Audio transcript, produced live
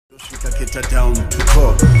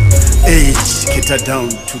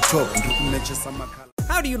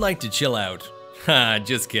How do you like to chill out? Ha,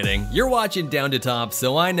 just kidding. You're watching Down to Top,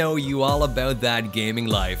 so I know you all about that gaming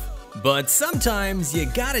life. But sometimes you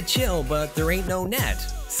gotta chill, but there ain't no net.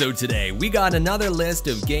 So today, we got another list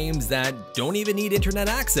of games that don't even need internet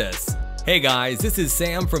access. Hey guys, this is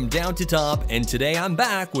Sam from Down to Top, and today I'm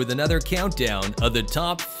back with another countdown of the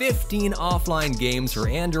top 15 offline games for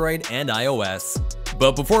Android and iOS.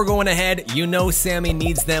 But before going ahead, you know Sammy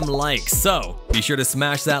needs them likes, so be sure to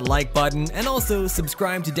smash that like button and also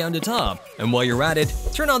subscribe to Down to Top. And while you're at it,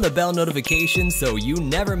 turn on the bell notification so you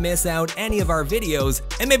never miss out any of our videos,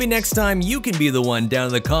 and maybe next time you can be the one down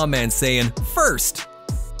in the comments saying first.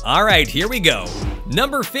 Alright, here we go.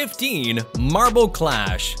 Number 15, Marble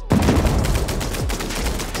Clash.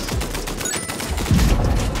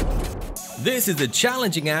 This is a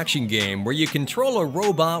challenging action game where you control a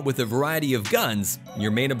robot with a variety of guns. Your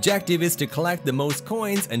main objective is to collect the most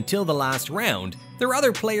coins until the last round. There are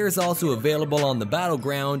other players also available on the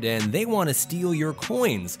battleground and they want to steal your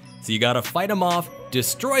coins. So you gotta fight them off,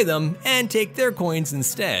 destroy them, and take their coins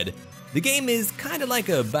instead. The game is kinda like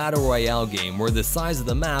a battle royale game where the size of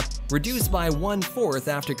the map reduced by 1/4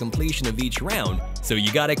 after completion of each round, so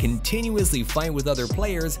you gotta continuously fight with other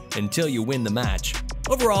players until you win the match.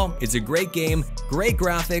 Overall, it's a great game, great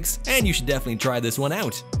graphics, and you should definitely try this one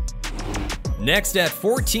out. Next at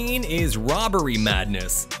 14 is Robbery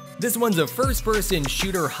Madness. This one's a first-person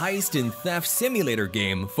shooter heist and theft simulator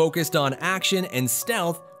game focused on action and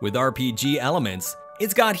stealth with RPG elements.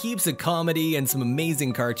 It's got heaps of comedy and some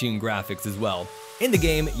amazing cartoon graphics as well. In the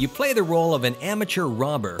game, you play the role of an amateur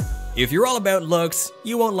robber. If you're all about looks,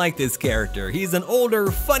 you won't like this character. He's an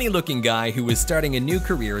older, funny-looking guy who is starting a new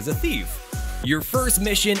career as a thief. Your first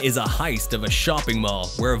mission is a heist of a shopping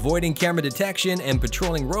mall, where avoiding camera detection and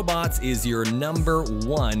patrolling robots is your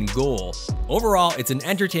 #1 goal. Overall, it's an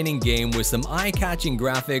entertaining game with some eye-catching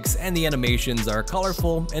graphics and the animations are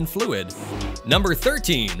colorful and fluid. Number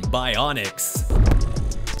 13, Bionix.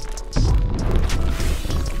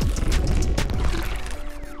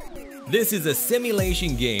 This is a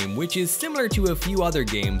simulation game which is similar to a few other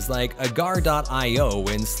games like Agar.io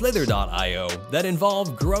and Slither.io that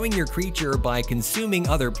involve growing your creature by consuming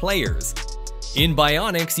other players. In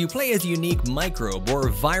Bionix, you play as a unique microbe or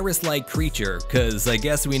virus-like creature, cause I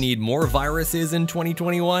guess we need more viruses in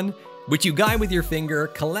 2021, which you guide with your finger,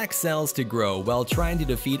 collect cells to grow while trying to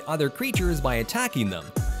defeat other creatures by attacking them.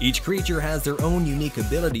 Each creature has their own unique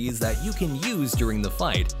abilities that you can use during the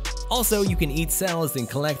fight. Also, you can eat cells and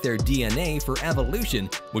collect their DNA for evolution,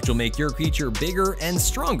 which will make your creature bigger and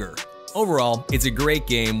stronger. Overall, it's a great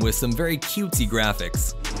game with some very cutesy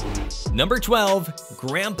graphics. Number 12,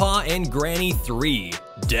 Grandpa and Granny 3,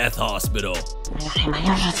 Death Hospital.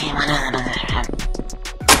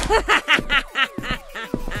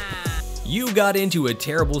 You got into a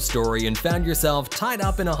terrible story and found yourself tied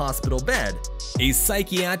up in a hospital bed. A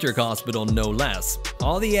psychiatric hospital, no less.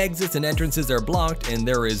 All the exits and entrances are blocked and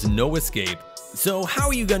there is no escape. So how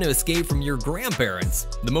are you going to escape from your grandparents?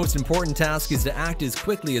 The most important task is to act as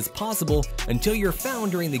quickly as possible until you're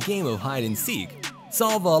found during the game of hide and seek.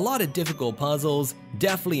 Solve a lot of difficult puzzles,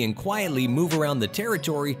 deftly and quietly move around the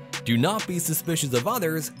territory, do not be suspicious of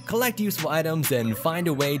others, collect useful items, and find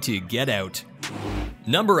a way to get out.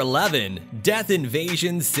 Number 11, Death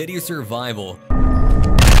Invasion City Survival.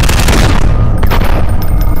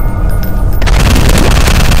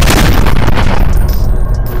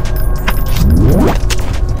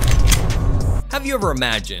 Have you ever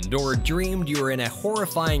imagined or dreamed you were in a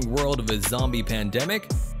horrifying world of a zombie pandemic?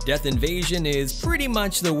 Death Invasion is pretty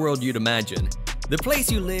much the world you'd imagine. The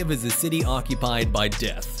place you live is a city occupied by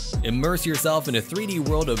death. Immerse yourself in a 3D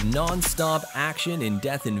world of non-stop action in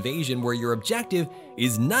Death Invasion where your objective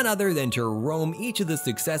is none other than to roam each of the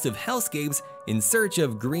successive hellscapes in search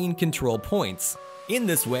of green control points. In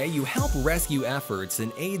this way, you help rescue efforts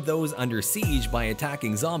and aid those under siege by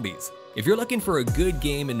attacking zombies. If you're looking for a good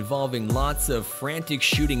game involving lots of frantic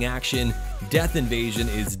shooting action, Death Invasion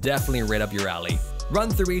is definitely right up your alley. Run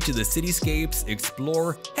through each of the cityscapes,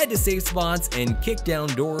 explore, head to safe spots, and kick down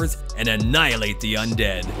doors and annihilate the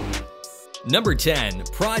undead. Number 10,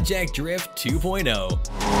 Project Drift 2.0.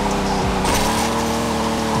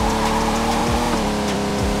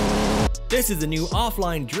 This is a new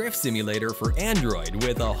offline drift simulator for Android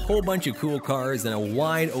with a whole bunch of cool cars and a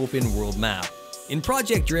wide open world map. In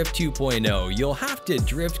Project Drift 2.0, you'll have to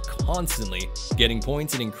drift constantly, getting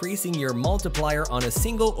points and increasing your multiplier on a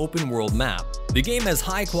single open world map. The game has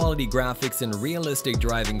high quality graphics and realistic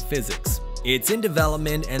driving physics. It's in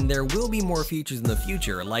development and there will be more features in the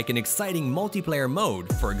future, like an exciting multiplayer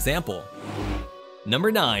mode, for example.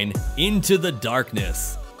 Number 9. Into the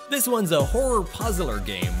Darkness. This one's a horror puzzler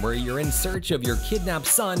game where you're in search of your kidnapped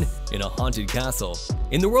son in a haunted castle.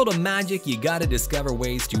 In the world of magic, you gotta discover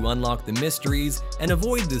ways to unlock the mysteries and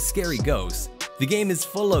avoid the scary ghosts. The game is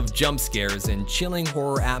full of jump scares and chilling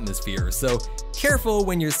horror atmosphere, so careful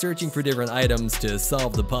when you're searching for different items to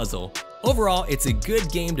solve the puzzle. Overall, it's a good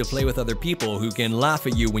game to play with other people who can laugh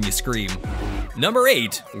at you when you scream. Number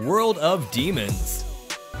 8. World of Demons.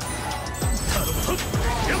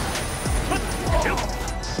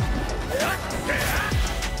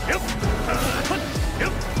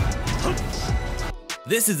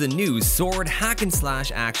 This is a new sword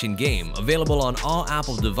hack-and-slash action game available on all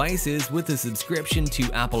Apple devices with a subscription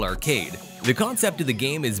to Apple Arcade. The concept of the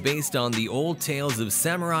game is based on the old tales of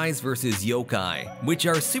samurais versus yokai, which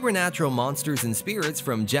are supernatural monsters and spirits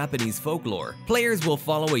from Japanese folklore. Players will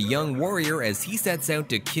follow a young warrior as he sets out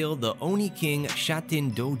to kill the Oni King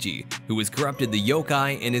Shatin Doji, who has corrupted the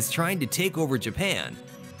yokai and is trying to take over Japan.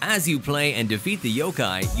 As you play and defeat the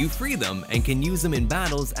yokai, you free them and can use them in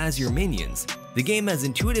battles as your minions. The game has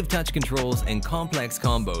intuitive touch controls and complex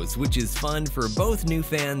combos, which is fun for both new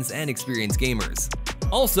fans and experienced gamers.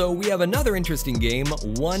 Also, we have another interesting game,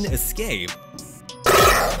 One Escape.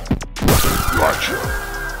 Gotcha.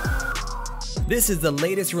 This is the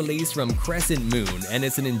latest release from Crescent Moon, and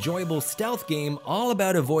it's an enjoyable stealth game all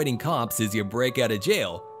about avoiding cops as you break out of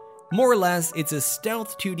jail. More or less, it's a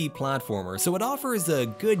stealth 2D platformer, so it offers a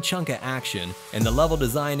good chunk of action, and the level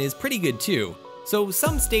design is pretty good too. So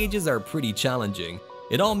some stages are pretty challenging.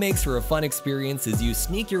 It all makes for a fun experience as you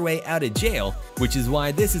sneak your way out of jail, which is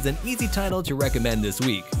why this is an easy title to recommend this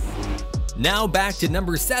week. Now back to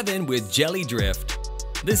number 7 with Jelly Drift.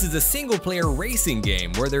 This is a single-player racing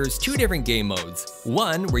game where there's 2 different game modes.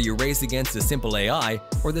 One where you race against a simple AI,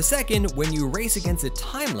 or the second when you race against a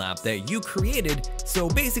time lap that you created, so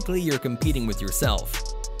basically you're competing with yourself.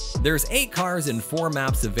 There's 8 cars and 4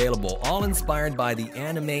 maps available, all inspired by the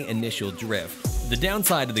anime Initial Drift. The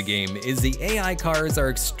downside of the game is the AI cars are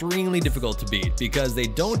extremely difficult to beat because they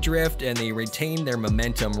don't drift and they retain their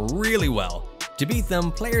momentum really well. To beat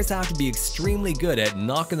them, players have to be extremely good at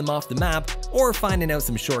knocking them off the map or finding out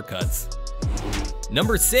some shortcuts.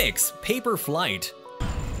 Number 6. Paper Flight.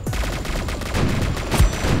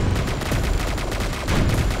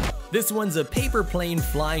 This one's a paper plane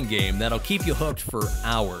flying game that'll keep you hooked for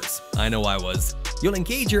hours. I know I was. You'll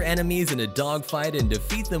engage your enemies in a dogfight and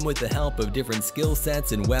defeat them with the help of different skill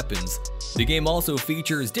sets and weapons. The game also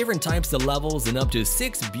features different types of levels and up to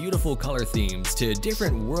 6 beautiful color themes to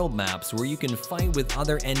different world maps where you can fight with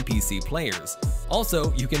other NPC players.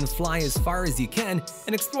 Also, you can fly as far as you can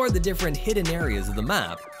and explore the different hidden areas of the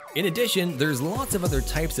map. In addition, there's lots of other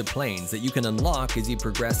types of planes that you can unlock as you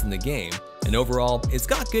progress in the game, and overall, it's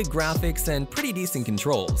got good graphics and pretty decent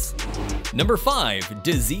controls. Number 5.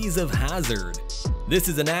 Disease of Hazard. This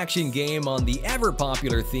is an action game on the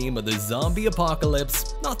ever-popular theme of the zombie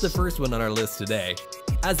apocalypse, not the first one on our list today.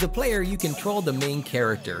 As the player, you control the main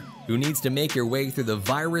character, who needs to make your way through the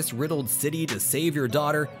virus-riddled city to save your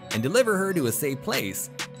daughter and deliver her to a safe place.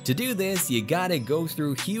 To do this, you gotta go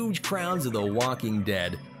through huge crowds of the Walking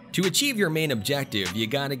Dead. To achieve your main objective, you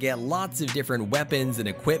gotta get lots of different weapons and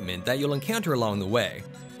equipment that you'll encounter along the way.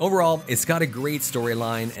 Overall, it's got a great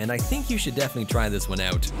storyline, and I think you should definitely try this one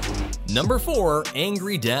out. Number 4.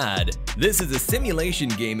 Angry Dad. This is a simulation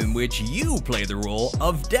game in which you play the role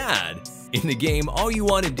of dad. In the game, all you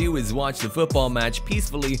want to do is watch the football match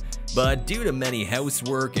peacefully, but due to many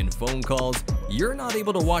housework and phone calls, you're not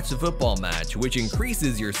able to watch the football match, which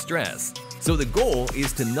increases your stress. So the goal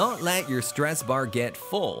is to not let your stress bar get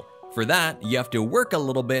full. For that, you have to work a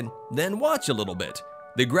little bit, then watch a little bit.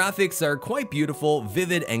 The graphics are quite beautiful,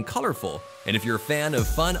 vivid, and colorful, and if you're a fan of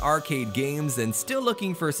fun arcade games and still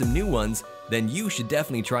looking for some new ones, then you should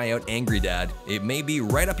definitely try out Angry Dad. It may be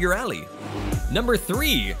right up your alley. Number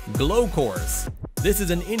 3. Glow Course. This is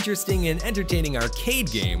an interesting and entertaining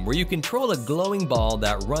arcade game where you control a glowing ball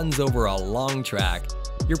that runs over a long track.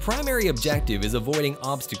 Your primary objective is avoiding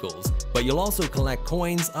obstacles, but you'll also collect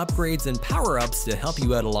coins, upgrades, and power-ups to help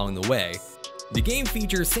you out along the way. The game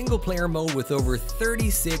features single-player mode with over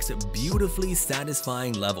 36 beautifully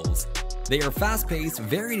satisfying levels. They are fast-paced,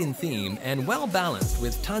 varied in theme, and well-balanced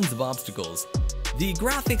with tons of obstacles. The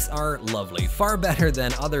graphics are lovely, far better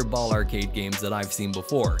than other ball arcade games that I've seen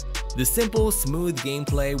before. The simple, smooth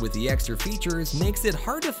gameplay with the extra features makes it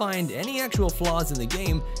hard to find any actual flaws in the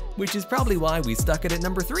game, which is probably why we stuck it at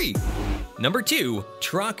number 3. Number 2.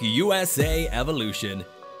 Truck USA Evolution.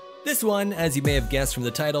 This one, as you may have guessed from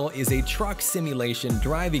the title, is a truck simulation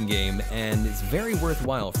driving game and is very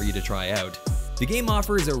worthwhile for you to try out. The game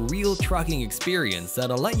offers a real trucking experience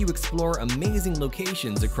that'll let you explore amazing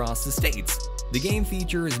locations across the states. The game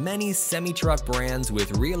features many semi-truck brands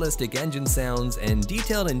with realistic engine sounds and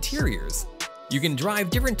detailed interiors. You can drive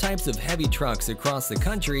different types of heavy trucks across the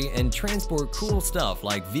country and transport cool stuff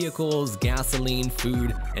like vehicles, gasoline,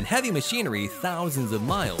 food, and heavy machinery thousands of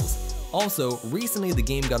miles. Also, recently the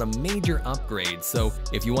game got a major upgrade, so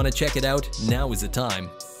if you want to check it out, now is the time.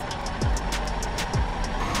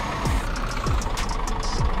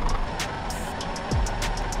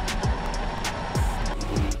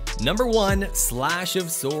 Number 1, Slash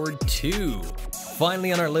of Sword 2.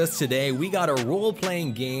 Finally on our list today, we got a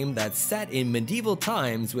role-playing game that's set in medieval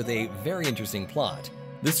times with a very interesting plot.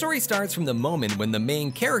 The story starts from the moment when the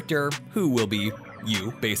main character, who will be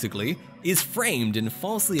you basically, is framed and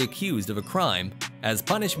falsely accused of a crime. As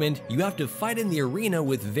punishment, you have to fight in the arena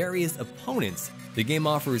with various opponents. The game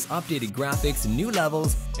offers updated graphics, new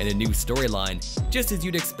levels, and a new storyline, just as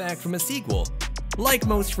you'd expect from a sequel. Like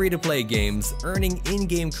most free-to-play games, earning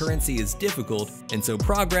in-game currency is difficult, and so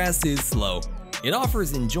progress is slow. It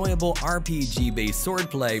offers enjoyable RPG-based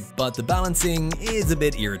swordplay, but the balancing is a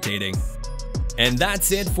bit irritating. And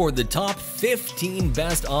that's it for the top 15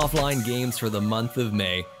 best offline games for the month of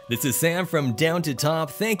May. This is Sam from Down to Top.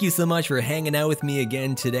 Thank you so much for hanging out with me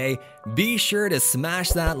again today. Be sure to smash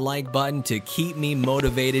that like button to keep me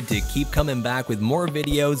motivated to keep coming back with more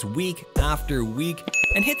videos week after week.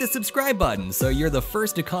 And hit the subscribe button so you're the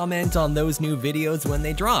first to comment on those new videos when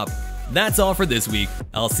they drop. That's all for this week.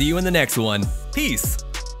 I'll see you in the next one. Peace!